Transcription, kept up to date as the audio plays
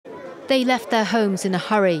They left their homes in a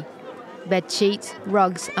hurry. Bed sheets,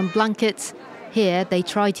 rugs and blankets. Here they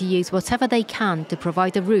try to use whatever they can to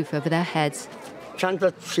provide a roof over their heads.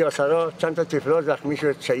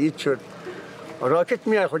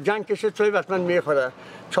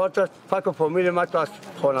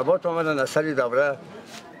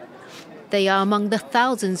 They are among the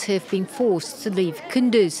thousands who have been forced to leave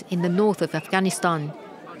Kunduz in the north of Afghanistan.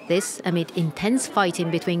 This amid intense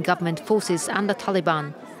fighting between government forces and the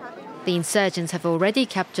Taliban. The insurgents have already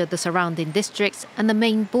captured the surrounding districts and the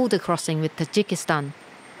main border crossing with Tajikistan.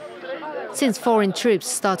 Since foreign troops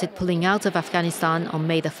started pulling out of Afghanistan on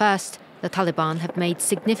May the 1st, the Taliban have made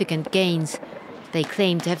significant gains. They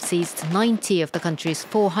claim to have seized 90 of the country's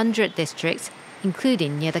 400 districts,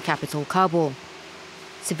 including near the capital, Kabul.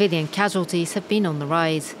 Civilian casualties have been on the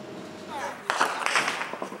rise.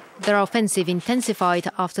 Their offensive intensified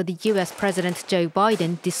after the US President Joe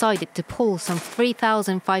Biden decided to pull some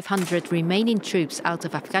 3,500 remaining troops out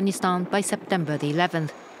of Afghanistan by September the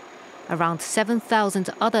 11th. Around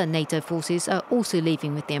 7,000 other NATO forces are also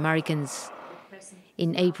leaving with the Americans.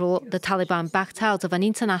 In April, the Taliban backed out of an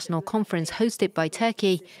international conference hosted by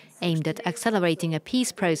Turkey aimed at accelerating a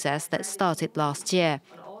peace process that started last year.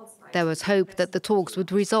 There was hope that the talks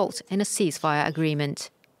would result in a ceasefire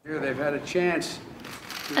agreement. They've had a chance.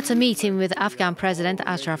 At a meeting with Afghan President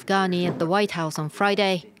Ashraf Ghani at the White House on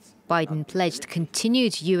Friday, Biden pledged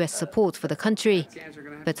continued US support for the country,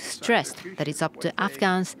 but stressed that it's up to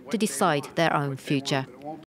Afghans to decide their own future.